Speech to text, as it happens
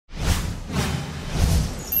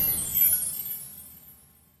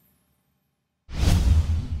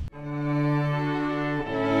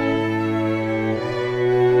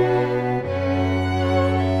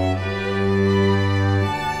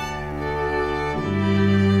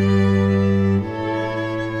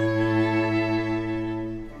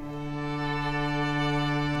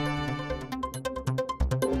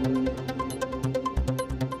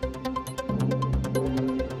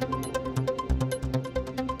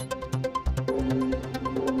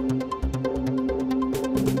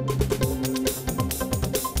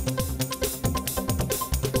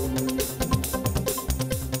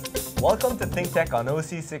Welcome to ThinkTech on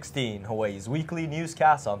OC16, Hawaii's weekly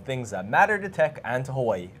newscast on things that matter to tech and to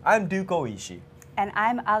Hawaii. I'm Duke Oishi. And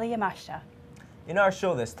I'm Ali Yamashita. In our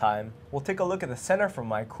show this time, we'll take a look at the Center for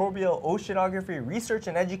Microbial Oceanography Research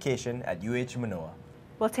and Education at UH Manoa.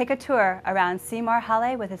 We'll take a tour around Seymour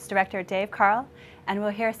Hale with its Director Dave Karl, and we'll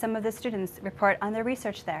hear some of the students report on their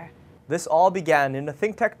research there. This all began in a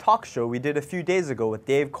ThinkTech talk show we did a few days ago with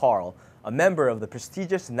Dave Karl, a member of the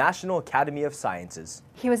prestigious National Academy of Sciences.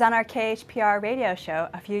 He was on our KHPR radio show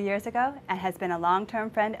a few years ago and has been a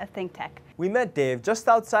long-term friend of ThinkTech. We met Dave just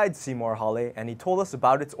outside Seymour Hale, and he told us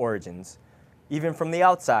about its origins. Even from the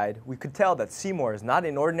outside, we could tell that Seymour is not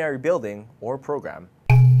an ordinary building or program.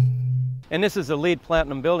 And this is a LEED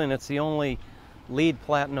Platinum building. It's the only LEED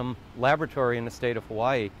Platinum laboratory in the state of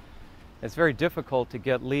Hawaii. It's very difficult to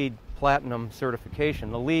get LEED Platinum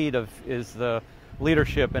certification. The LEED is the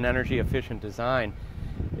Leadership in Energy Efficient Design.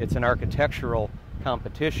 It's an architectural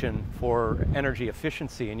competition for energy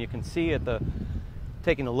efficiency, and you can see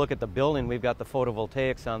taking a look at the building, we've got the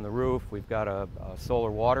photovoltaics on the roof, we've got a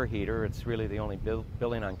solar water heater. It's really the only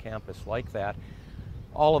building on campus like that.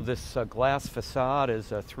 All of this glass facade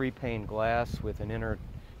is a 3-pane glass with an inner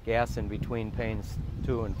gas in between panes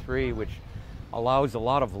 2 and 3, which allows a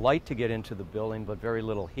lot of light to get into the building but very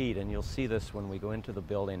little heat, and you'll see this when we go into the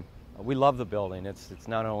building. We love the building. It's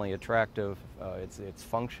not only attractive, it's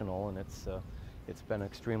functional, and it's been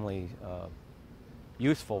extremely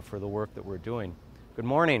useful for the work that we're doing. Good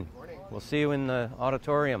morning. Good morning. We'll see you in the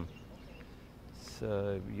auditorium. It's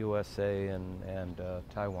USA and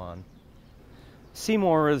Taiwan.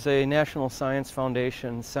 Seymour is a National Science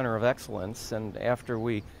Foundation Center of Excellence, and after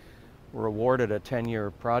we were awarded a 10-year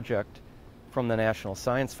project from the National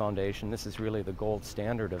Science Foundation, this is really the gold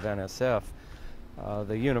standard of NSF.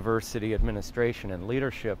 The university administration and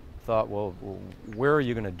leadership thought, well, where are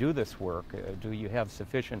you going to do this work? Do you have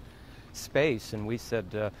sufficient space? And we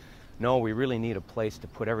said, no, we really need a place to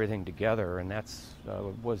put everything together, and that's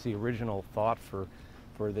was the original thought for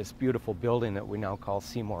this beautiful building that we now call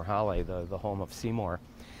Seymour Hale, the home of Seymour.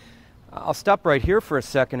 I'll stop right here for a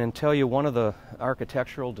second and tell you one of the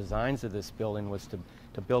architectural designs of this building was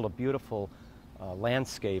to build a beautiful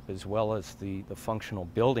landscape as well as the functional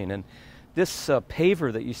building. And this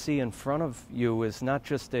paver that you see in front of you is not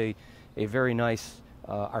just a very nice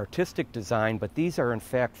artistic design, but these are in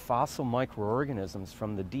fact fossil microorganisms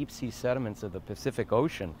from the deep sea sediments of the Pacific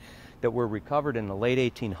Ocean that were recovered in the late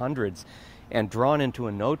 1800s and drawn into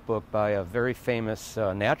a notebook by a very famous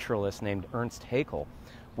naturalist named Ernst Haeckel.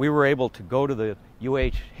 We were able to go to the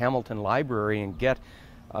UH Hamilton Library and get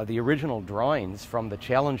the original drawings from the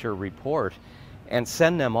Challenger report and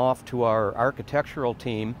send them off to our architectural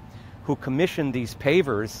team, who commissioned these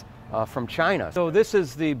pavers from China. So this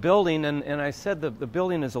is the building, and I said the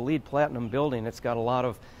building is a LEED Platinum building. It's got a lot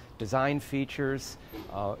of design features.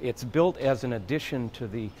 It's built as an addition to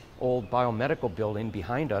the old biomedical building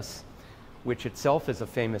behind us, which itself is a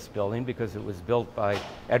famous building because it was built by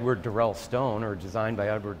Edward Durrell Stone, or designed by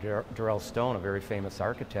Edward Durrell Stone, a very famous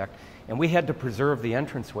architect. And we had to preserve the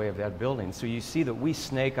entranceway of that building. So you see that we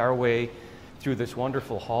snake our way through this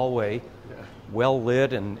wonderful hallway, well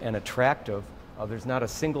lit and attractive. There's not a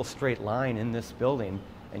single straight line in this building,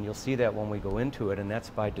 and you'll see that when we go into it, and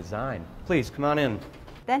that's by design. Please, come on in.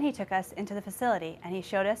 Then he took us into the facility, and he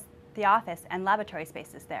showed us the office and laboratory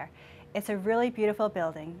spaces there. It's a really beautiful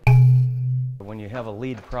building. When you have a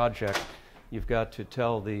LEED project, you've got to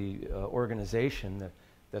tell the organization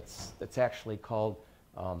that's actually called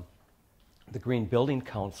the Green Building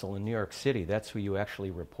Council in New York City. That's who you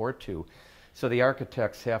actually report to. So the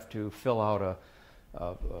architects have to fill out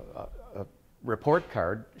a report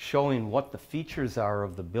card showing what the features are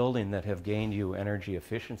of the building that have gained you energy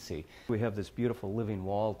efficiency. We have this beautiful living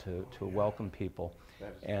wall to welcome people,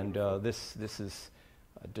 and this is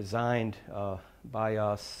designed by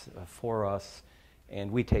us, for us,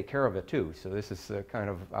 and we take care of it too. So this is kind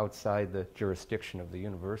of outside the jurisdiction of the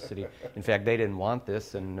university. In fact, they didn't want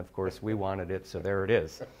this, and of course we wanted it, so there it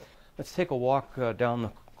is. Let's take a walk down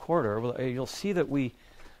the corridor. You'll see that we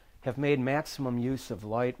have made maximum use of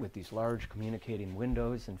light with these large communicating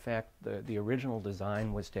windows. In fact, the original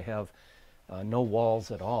design was to have no walls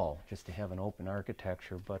at all, just to have an open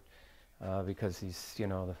architecture, but because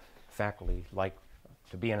the faculty like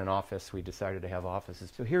to be in an office, we decided to have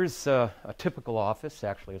offices. So here's a typical office.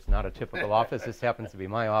 Actually, it's not a typical office. This happens to be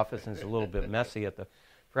my office, and it's a little bit messy at the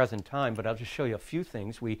present time, but I'll just show you a few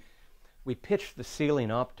things. We pitched the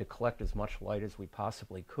ceiling up to collect as much light as we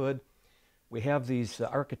possibly could. We have these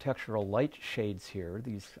architectural light shades here,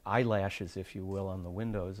 these eyelashes, if you will, on the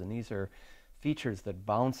windows, and these are features that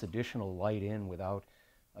bounce additional light in without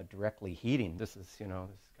directly heating. This is, this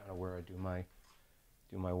is kind where I do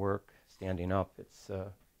my work standing up. It's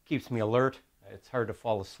keeps me alert. It's hard to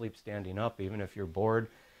fall asleep standing up, even if you're bored,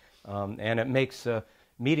 and it makes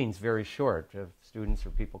meetings very short. If students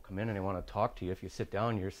or people come in and they want to talk to you, if you sit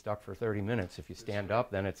down, you're stuck for 30 minutes. If you stand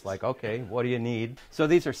up, then it's like, okay, what do you need? So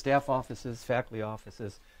these are staff offices, faculty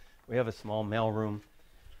offices. We have a small mailroom.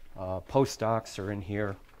 Postdocs are in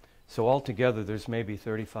here. So altogether, there's maybe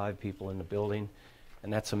 35 people in the building,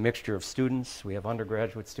 and that's a mixture of students. We have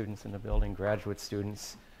undergraduate students in the building, graduate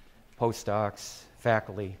students, postdocs,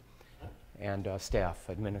 faculty, and staff,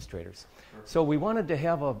 administrators. So we wanted to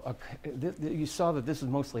have you saw that this is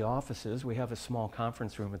mostly offices. We have a small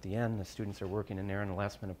conference room at the end. The students are working in there in the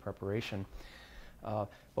last minute preparation.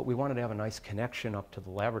 But we wanted to have a nice connection up to the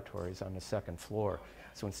laboratories on the second floor.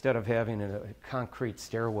 So instead of having a concrete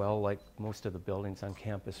stairwell like most of the buildings on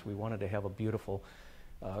campus, we wanted to have a beautiful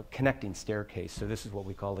connecting staircase. So this is what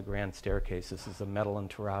we call the grand staircase. This is a metal and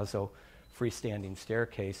terrazzo freestanding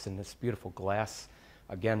staircase, and this beautiful glass,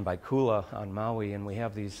 again by Kula on Maui, and we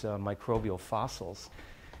have these microbial fossils.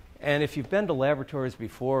 And if you've been to laboratories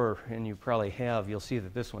before, and you probably have, you'll see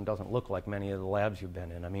that this one doesn't look like many of the labs you've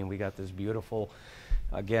been in. I mean, we got this beautiful,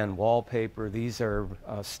 again, wallpaper. These are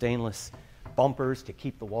stainless bumpers to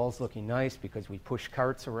keep the walls looking nice because we push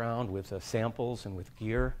carts around with samples and with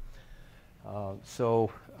gear.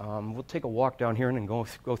 We'll take a walk down here and then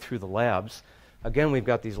go through the labs. Again, we've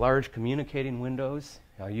got these large communicating windows.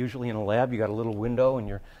 Usually in a lab, you got a little window and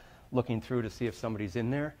you're looking through to see if somebody's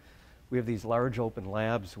in there. We have these large open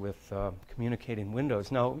labs with communicating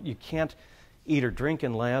windows. Now, you can't eat or drink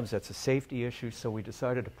in labs. That's a safety issue, so we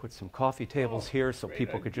decided to put some coffee tables here so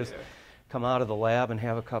people could just come out of the lab and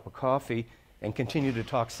have a cup of coffee and continue to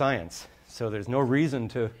talk science. So there's no reason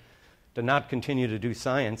to not continue to do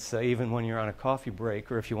science, even when you're on a coffee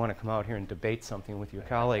break or if you want to come out here and debate something with your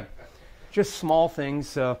colleague. Just small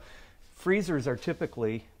things. Freezers are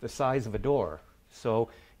typically the size of a door. So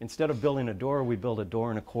instead of building a door, we build a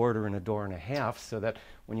door and a quarter and a door and a half so that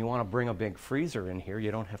when you want to bring a big freezer in here,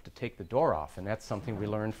 you don't have to take the door off. And that's something we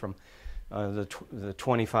learned from the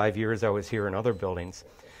 25 years I was here in other buildings.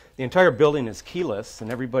 The entire building is keyless,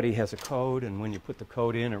 and everybody has a code, and when you put the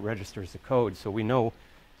code in, it registers the code. So we know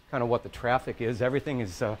kind of what the traffic is. Everything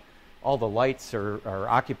is, all the lights are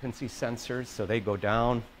occupancy sensors, so they go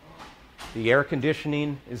down. The air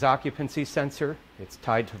conditioning is occupancy sensor. It's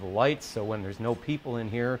tied to the lights, so when there's no people in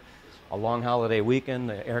here, a long holiday weekend,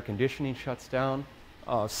 the air conditioning shuts down.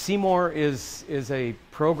 Seymour is a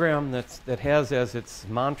program that has as its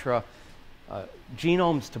mantra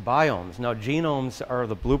genomes to biomes. Now, genomes are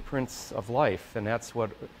the blueprints of life, and that's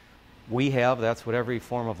what we have. That's what every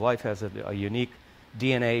form of life has, a unique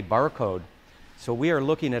DNA barcode. So we are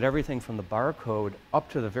looking at everything from the barcode up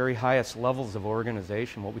to the very highest levels of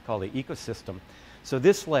organization, what we call the ecosystem. So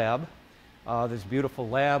this lab, this beautiful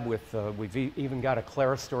lab with, we've even got a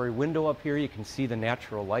clerestory window up here. You can see the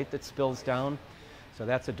natural light that spills down. So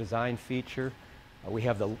that's a design feature. We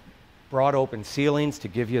have the broad open ceilings to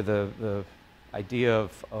give you the idea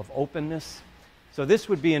of openness. So this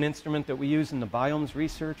would be an instrument that we use in the biomes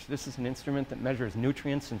research. This is an instrument that measures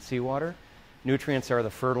nutrients in seawater. Nutrients are the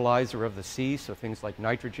fertilizer of the sea, so things like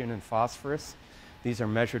nitrogen and phosphorus. These are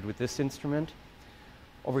measured with this instrument.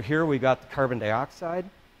 Over here we got the carbon dioxide.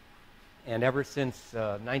 And ever since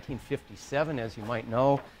 1957, as you might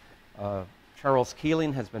know, Charles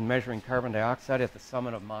Keeling has been measuring carbon dioxide at the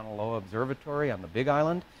summit of Mauna Loa Observatory on the Big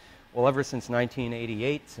Island. Well, ever since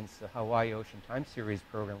 1988, since the Hawaii Ocean Time Series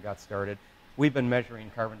program got started, we've been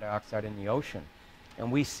measuring carbon dioxide in the ocean.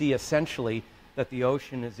 And we see essentially that the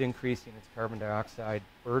ocean is increasing its carbon dioxide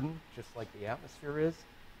burden, just like the atmosphere is.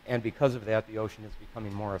 And because of that, the ocean is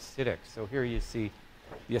becoming more acidic. So here you see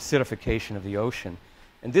the acidification of the ocean.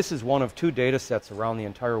 And this is one of two data sets around the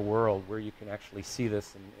entire world where you can actually see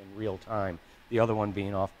this in real time, the other one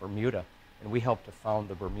being off Bermuda. And we helped to found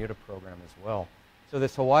the Bermuda program as well. So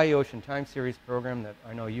this Hawaii Ocean Time Series program that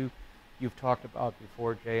I know you've talked about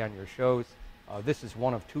before, Jay, on your shows, this is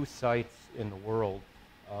one of two sites in the world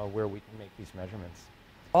where we can make these measurements.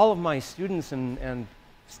 All of my students and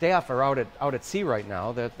staff are out at sea right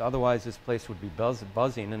now. That otherwise this place would be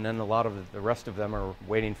buzzing, and then a lot of the rest of them are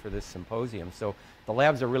waiting for this symposium. So the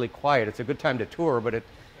labs are really quiet. It's a good time to tour, but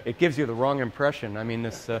it gives you the wrong impression. I mean,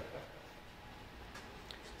 this.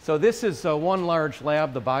 So this is one large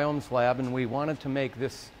lab, the Biomes Lab, and we wanted to make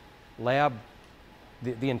this lab,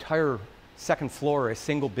 the entire second floor, a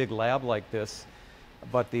single big lab like this.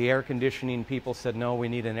 But the air conditioning people said, no, we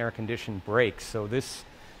need an air-conditioned break. So this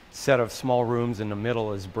set of small rooms in the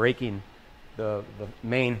middle is breaking the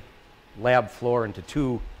main lab floor into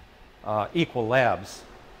two equal labs.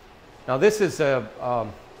 Now this is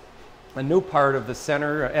a new part of the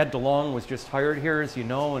center. Ed DeLong was just hired here, as you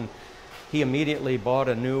know, and he immediately bought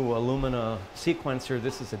a new Illumina sequencer.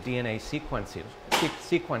 This is a DNA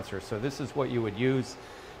sequencer. So this is what you would use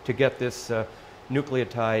to get this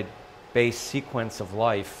nucleotide-based sequence of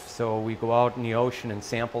life. So we go out in the ocean and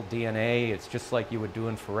sample DNA. It's just like you would do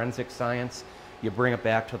in forensic science. You bring it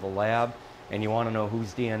back to the lab, and you want to know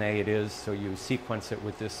whose DNA it is, so you sequence it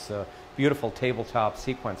with this beautiful tabletop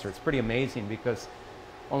sequencer. It's pretty amazing because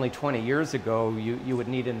only 20 years ago, you would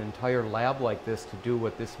need an entire lab like this to do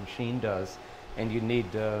what this machine does, and you'd need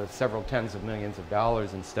several tens of millions of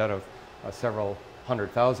dollars instead of several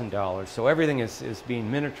 $100,000. So everything is being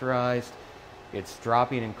miniaturized, it's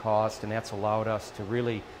dropping in cost, and that's allowed us to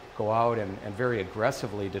really go out and very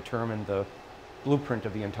aggressively determine the blueprint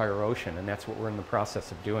of the entire ocean, and that's what we're in the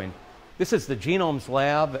process of doing. This is the Genomes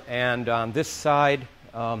Lab, and on this side,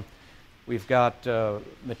 we've got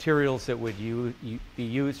materials that would be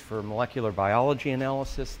used for molecular biology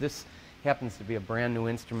analysis. This happens to be a brand new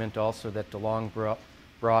instrument also that DeLong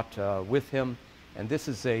brought with him. And this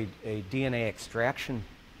is a DNA extraction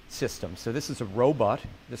system. So this is a robot.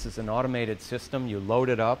 This is an automated system. You load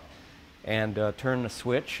it up and turn the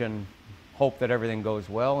switch and hope that everything goes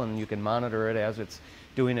well, and you can monitor it as it's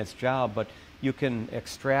doing its job. But you can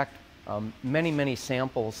extract many, many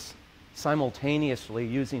samples simultaneously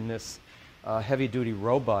using this heavy-duty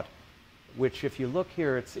robot, which, if you look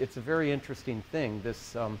here, it's a very interesting thing.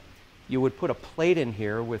 This you would put a plate in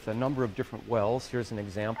here with a number of different wells. Here's an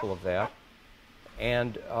example of that,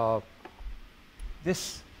 and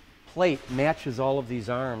this plate matches all of these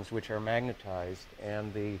arms, which are magnetized,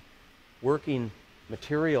 and the working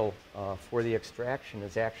material for the extraction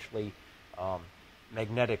is actually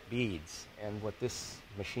magnetic beads. And what this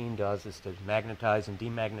machine does is to magnetize and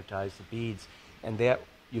demagnetize the beads, and that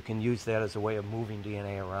you can use that as a way of moving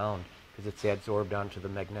DNA around because it's adsorbed onto the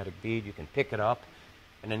magnetic bead. You can pick it up,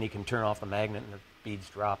 and then you can turn off the magnet, and the beads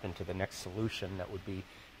drop into the next solution that would be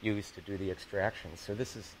used to do the extraction. So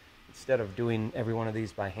this is, instead of doing every one of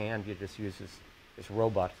these by hand, you just use this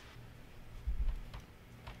robot.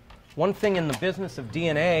 One thing in the business of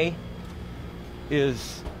DNA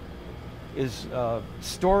is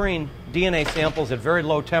storing DNA samples at very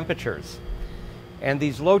low temperatures. And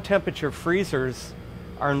these low temperature freezers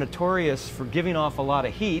are notorious for giving off a lot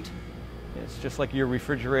of heat. It's just like your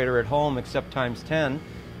refrigerator at home, except times 10.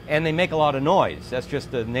 And they make a lot of noise. That's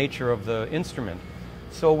just the nature of the instrument.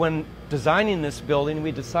 So when designing this building,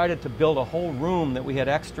 we decided to build a whole room that we had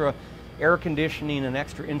extra air conditioning and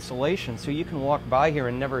extra insulation, so you can walk by here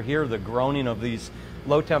and never hear the groaning of these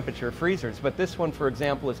low temperature freezers. But this one, for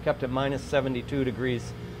example, is kept at minus 72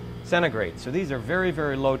 degrees centigrade. So these are very,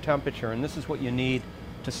 very low temperature, and this is what you need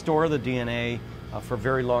to store the DNA for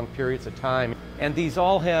very long periods of time. And these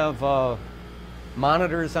all have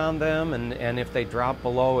monitors on them, and if they drop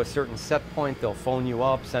below a certain set point, they'll phone you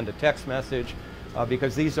up, send a text message,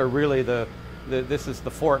 because these are really this is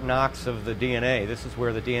the Fort Knox of the DNA. This is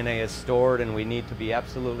where the DNA is stored, and we need to be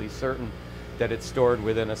absolutely certain that it's stored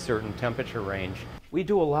within a certain temperature range. We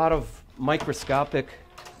do a lot of microscopic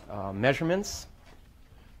measurements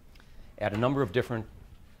at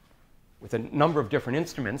with a number of different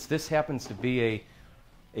instruments. This happens to be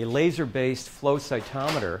a laser-based flow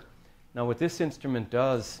cytometer. Now what this instrument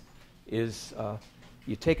does is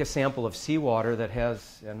you take a sample of seawater that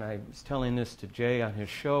has, and I was telling this to Jay on his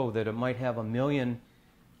show, that it might have 1 million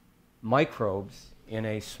microbes in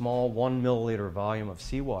a small 1 milliliter volume of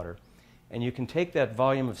seawater. And you can take that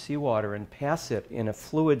volume of seawater and pass it in a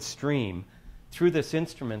fluid stream through this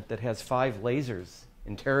instrument that has 5 lasers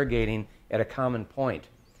interrogating at a common point.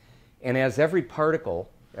 And as every particle,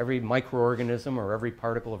 every microorganism or every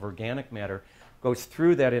particle of organic matter goes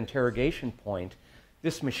through that interrogation point,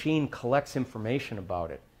 this machine collects information about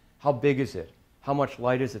it. How big is it? How much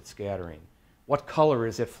light is it scattering? What color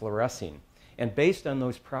is it fluorescing? And based on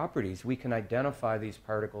those properties, we can identify these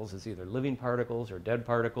particles as either living particles or dead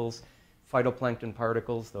particles, phytoplankton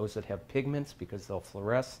particles, those that have pigments because they'll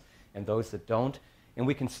fluoresce, and those that don't. And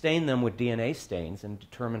we can stain them with DNA stains and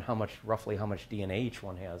determine roughly how much DNA each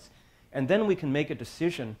one has. And then we can make a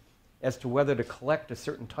decision as to whether to collect a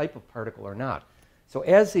certain type of particle or not. So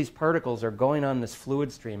as these particles are going on this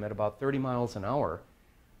fluid stream at about 30 miles an hour,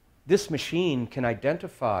 this machine can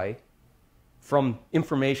identify from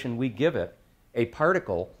information we give it a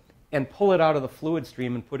particle and pull it out of the fluid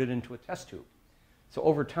stream and put it into a test tube. So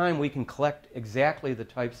over time, we can collect exactly the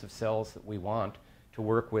types of cells that we want to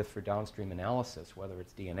work with for downstream analysis, whether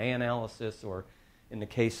it's DNA analysis or, in the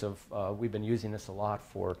case of, we've been using this a lot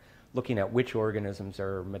for looking at which organisms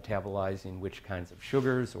are metabolizing which kinds of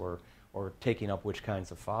sugars or or taking up which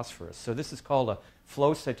kinds of phosphorus. So this is called a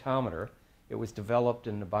flow cytometer. It was developed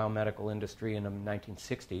in the biomedical industry in the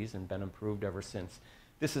 1960s and been improved ever since.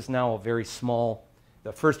 This is now a very small,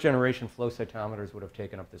 the first generation flow cytometers would have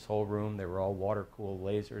taken up this whole room. They were all water-cooled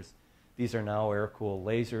lasers. These are now air-cooled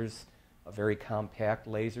lasers, very compact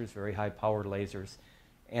lasers, very high-powered lasers.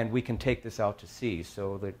 And we can take this out to sea.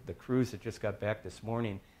 So the crews that just got back this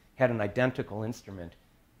morning had an identical instrument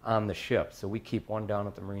on the ship. So we keep one down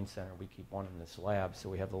at the Marine Center. We keep one in this lab. So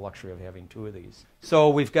we have the luxury of having two of these. So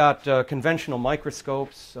we've got conventional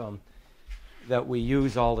microscopes that we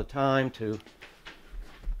use all the time to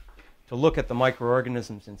look at the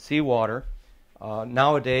microorganisms in seawater.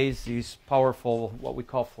 Nowadays, these powerful, what we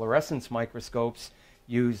call fluorescence microscopes,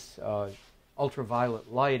 use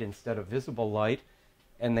ultraviolet light instead of visible light,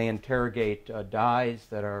 and they interrogate dyes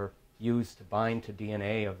that are used to bind to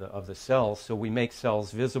DNA of the cells. So we make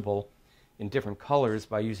cells visible in different colors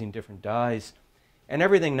by using different dyes. And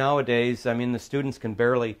everything nowadays, I mean, the students can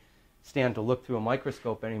barely stand to look through a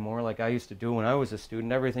microscope anymore like I used to do when I was a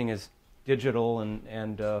student. Everything is digital,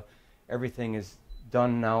 and everything is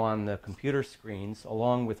done now on the computer screens,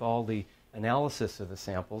 along with all the analysis of the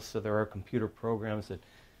samples. So there are computer programs that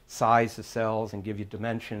size the cells and give you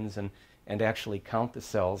dimensions and actually count the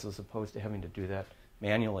cells, as opposed to having to do that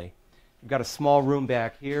manually. We've got a small room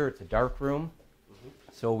back here. It's a dark room.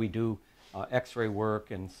 So we do X-ray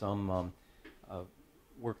work and some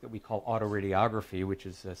work that we call autoradiography, which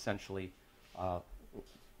is essentially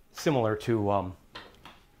similar to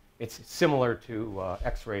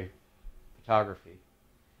X-ray photography.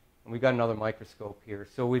 And we've got another microscope here.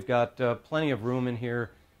 So we've got plenty of room in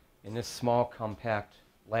here in this small, compact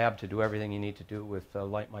lab to do everything you need to do with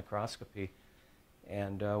light microscopy.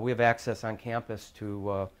 And we have access on campus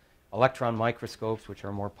to electron microscopes, which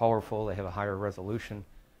are more powerful. They have a higher resolution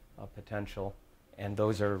potential. And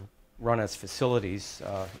those are run as facilities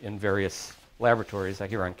in various laboratories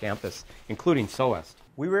here on campus, including SOEST.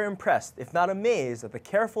 We were impressed, if not amazed, at the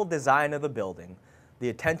careful design of the building, the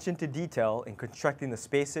attention to detail in constructing the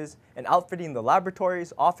spaces and outfitting the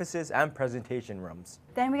laboratories, offices, and presentation rooms.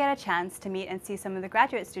 Then we got a chance to meet and see some of the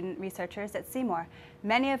graduate student researchers at Seymour,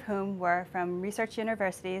 many of whom were from research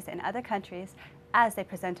universities in other countries, as they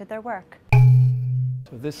presented their work.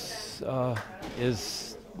 So this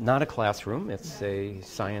is not a classroom, it's a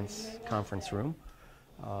science conference room.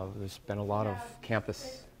 There's been a lot of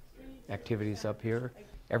campus activities up here.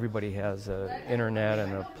 Everybody has an internet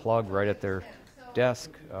and a plug right at their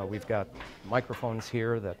desk. We've got microphones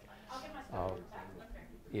here that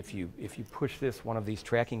if you push this, one of these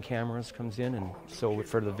tracking cameras comes in, and so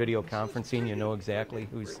for the video conferencing you know exactly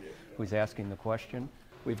who's asking the question.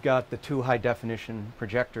 We've got the two high-definition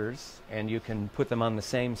projectors, and you can put them on the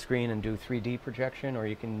same screen and do 3D projection, or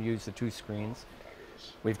you can use the two screens.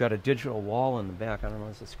 We've got a digital wall in the back. I don't know,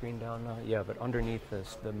 is the screen down now? Yeah, but underneath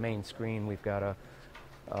the main screen, we've got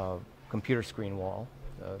a computer screen wall,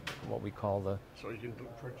 what we call the... So you can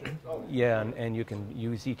project? Yeah, and you can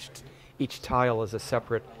use each tile as a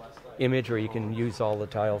separate image, or you can use all the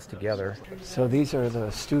tiles together. So these are the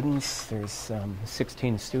students. There's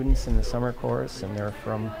 16 students in the summer course, and they're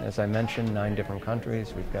from, as I mentioned, 9 different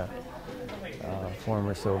countries. We've got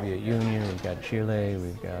former Soviet Union, we've got Chile,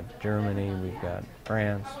 we've got Germany, we've got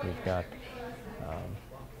France, we've got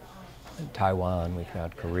Taiwan, we've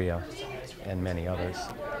got Korea, and many others.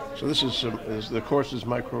 So this is the course is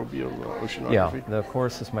Microbial Oceanography? Yeah, the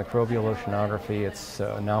course is Microbial Oceanography. It's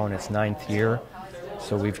now in its 9th year.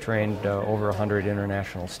 So we've trained over 100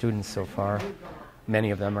 international students so far. Many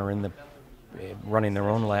of them are running their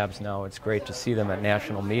own labs now. It's great to see them at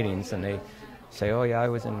national meetings, and they say, oh yeah, I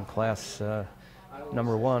was in class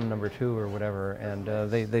number 1, number 2, or whatever. And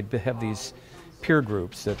they have these peer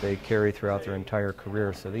groups that they carry throughout their entire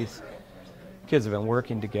career. So these kids have been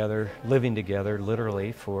working together, living together,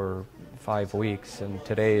 literally, for 5 weeks. And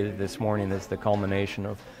today, this morning, is the culmination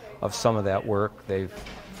of some of that work. They've,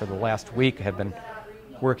 for the last week, have been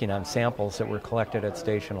working on samples that were collected at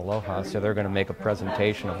Station Aloha, so they're going to make a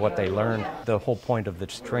presentation of what they learned. The whole point of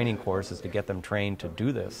this training course is to get them trained to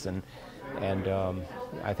do this, and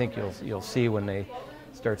I think you'll see when they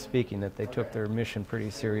start speaking that they took their mission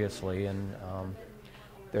pretty seriously, and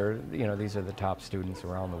these are the top students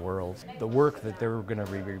around the world. The work that they're going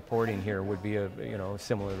to be reporting here would be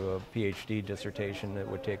similar to a PhD dissertation that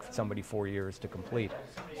would take somebody 4 years to complete.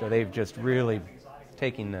 So they've just really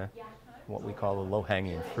taken what we call the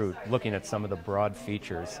low-hanging fruit, looking at some of the broad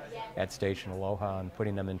features at Station Aloha and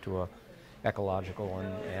putting them into a ecological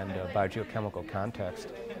and biogeochemical context.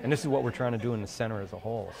 And this is what we're trying to do in the center as a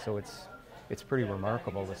whole. So it's pretty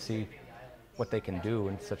remarkable to see what they can do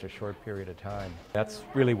in such a short period of time. That's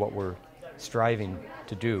really what we're striving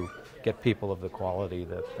to do, get people of the quality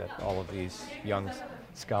that all of these young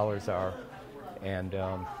scholars are, and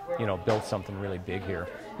you know, build something really big here.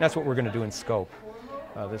 And that's what we're going to do in scope.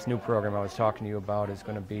 This new program I was talking to you about is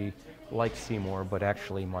going to be like Seymour, but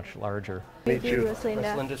actually much larger. Thank you, Rosalinda.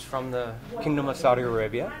 Rosalinda's from the Kingdom of Saudi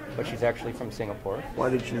Arabia, but she's actually from Singapore.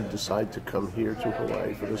 Why did you decide to come here to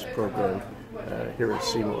Hawaii for this program here at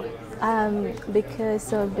Seymour?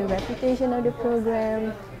 Because of the reputation of the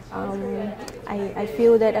program. I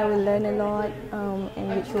feel that I will learn a lot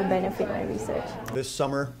and which will benefit my research. This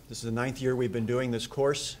summer, this is the 9th year we've been doing this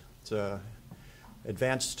course. It's an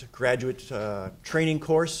advanced graduate training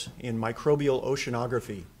course in microbial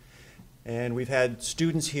oceanography. And we've had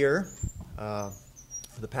students here for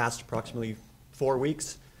the past approximately 4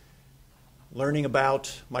 weeks learning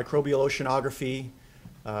about microbial oceanography,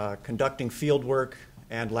 conducting field work,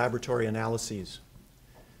 and laboratory analyses.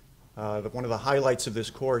 One of the highlights of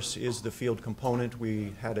this course is the field component.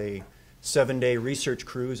 We had a 7-day research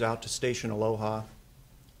cruise out to Station Aloha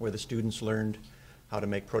where the students learned how to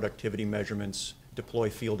make productivity measurements,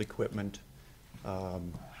 deploy field equipment,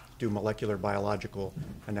 do molecular biological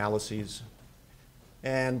analyses,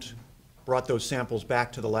 and brought those samples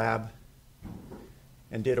back to the lab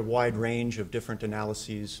and did a wide range of different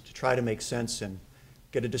analyses to try to make sense and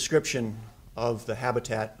get a description of the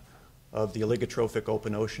habitat of the oligotrophic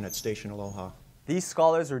open ocean at Station Aloha. These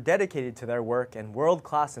scholars were dedicated to their work and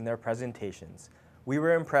world-class in their presentations. We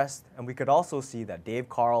were impressed, and we could also see that Dave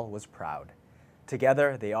Karl was proud.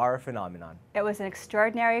 Together, they are a phenomenon. It was an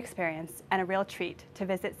extraordinary experience and a real treat to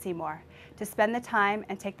visit Seymour, to spend the time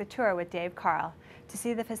and take the tour with Dave Karl, to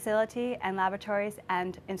see the facility and laboratories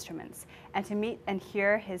and instruments, and to meet and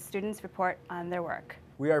hear his students report on their work.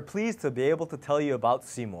 We are pleased to be able to tell you about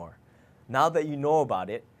Seymour. Now that you know about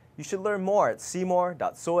it, you should learn more at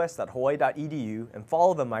seymour.soes.hawaii.edu and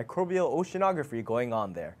follow the microbial oceanography going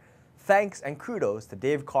on there. Thanks and kudos to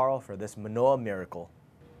Dave Karl for this Manoa miracle.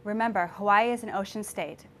 Remember, Hawaii is an ocean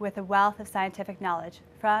state with a wealth of scientific knowledge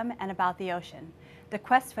from and about the ocean. The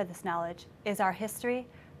quest for this knowledge is our history,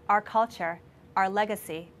 our culture, our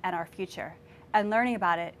legacy, and our future. And learning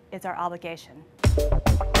about it is our obligation.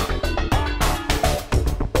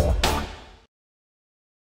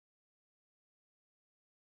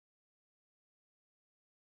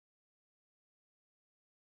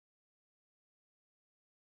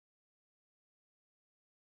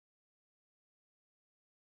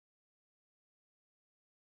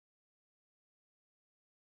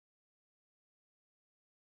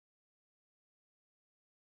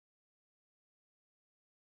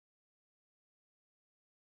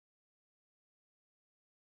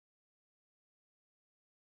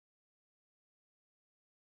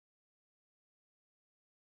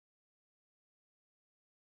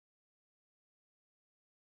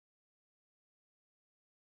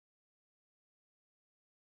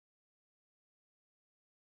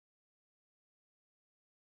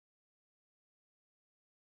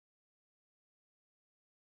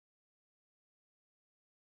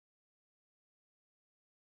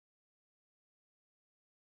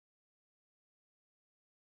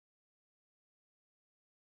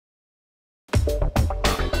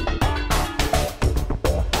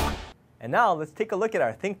 And now let's take a look at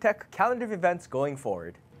our ThinkTech calendar of events going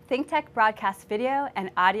forward. ThinkTech broadcasts video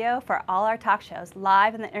and audio for all our talk shows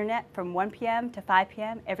live on the internet from 1 p.m. to 5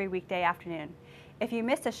 p.m. every weekday afternoon. If you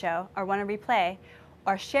missed a show or want to replay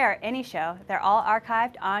or share any show, they're all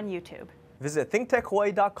archived on YouTube. Visit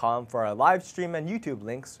thinktechhawaii.com for our live stream and YouTube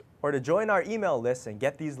links, or to join our email list and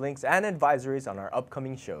get these links and advisories on our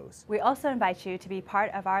upcoming shows. We also invite you to be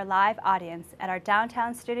part of our live audience at our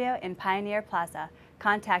downtown studio in Pioneer Plaza.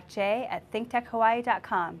 Contact Jay at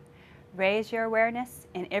thinktechhawaii.com. Raise your awareness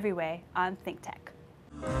in every way on ThinkTech.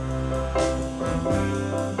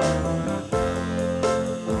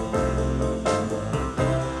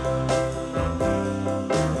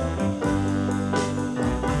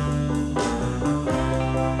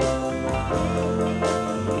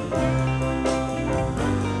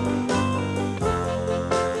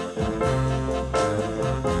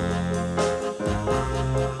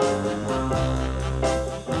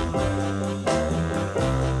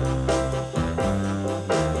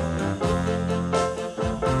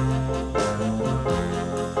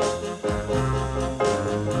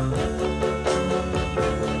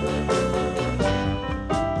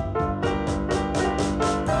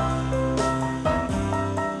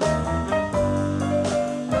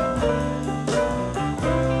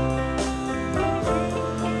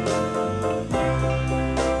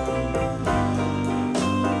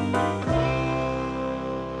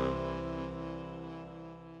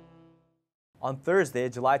 On Thursday,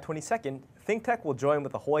 July 22nd, ThinkTech will join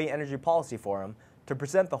with the Hawaii Energy Policy Forum to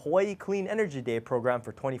present the Hawaii Clean Energy Day program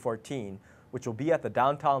for 2014, which will be at the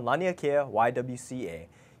downtown Laniakea YWCA.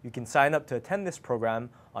 You can sign up to attend this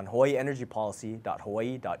program on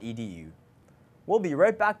hawaiienergypolicy.hawaii.edu. We'll be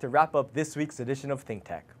right back to wrap up this week's edition of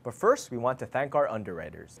ThinkTech. But first, we want to thank our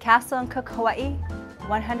underwriters. Castle & Cook Hawaii,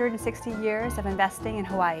 160 years of investing in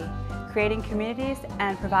Hawaii, creating communities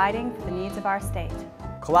and providing for the needs of our state.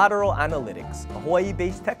 Collateral Analytics, a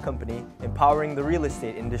Hawaii-based tech company empowering the real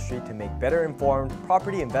estate industry to make better informed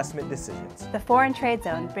property investment decisions. The Foreign Trade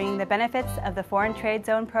Zone, bringing the benefits of the Foreign Trade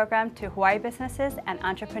Zone program to Hawaii businesses and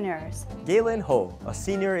entrepreneurs. Galen Ho, a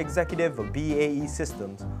senior executive of BAE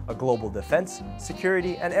Systems, a global defense,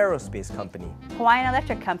 security, and aerospace company. Hawaiian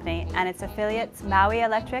Electric Company and its affiliates Maui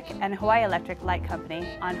Electric and Hawaii Electric Light Company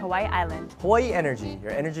on Hawaii Island. Hawaii Energy,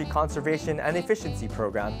 your energy conservation and efficiency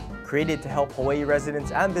program, created to help Hawaii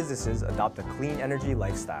residents and businesses adopt a clean energy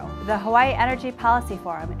lifestyle. The Hawaii Energy Policy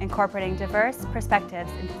Forum, incorporating diverse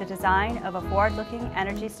perspectives into the design of a forward-looking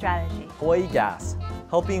energy strategy. Hawaii Gas,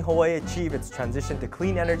 helping Hawaii achieve its transition to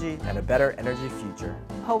clean energy and a better energy future.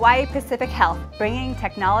 Hawaii Pacific Health, bringing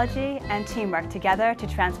technology and teamwork together to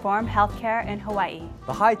transform healthcare in Hawaii.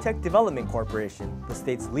 The High Tech Development Corporation, the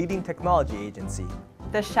state's leading technology agency.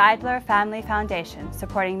 The Scheidler Family Foundation,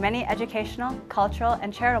 supporting many educational, cultural,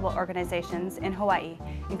 and charitable organizations in Hawaii,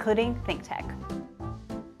 including ThinkTech.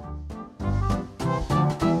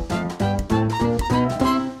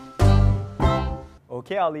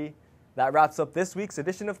 Okay, Ali, that wraps up this week's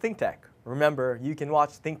edition of ThinkTech. Remember, you can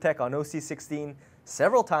watch ThinkTech on OC16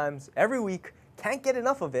 several times every week. Can't get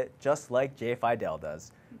enough of it, just like Jay Fidel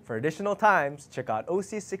does. For additional times, check out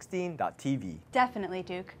OC16.tv. Definitely,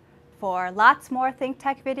 Duke. For lots more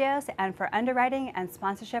ThinkTech videos and for underwriting and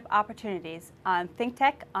sponsorship opportunities on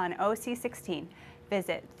ThinkTech on OC16,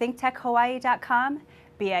 visit thinktechhawaii.com,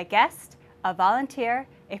 be a guest, a volunteer,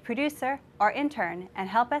 a producer, or intern, and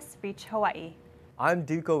help us reach Hawaii. I'm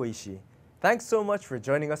Duke Oishi. Thanks so much for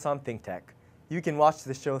joining us on ThinkTech. You can watch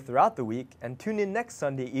the show throughout the week and tune in next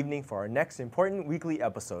Sunday evening for our next important weekly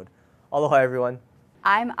episode. Aloha, everyone.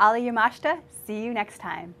 I'm Ali Yamashita. See you next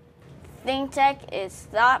time. ThinkTech is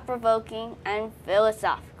thought-provoking and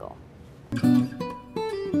philosophical.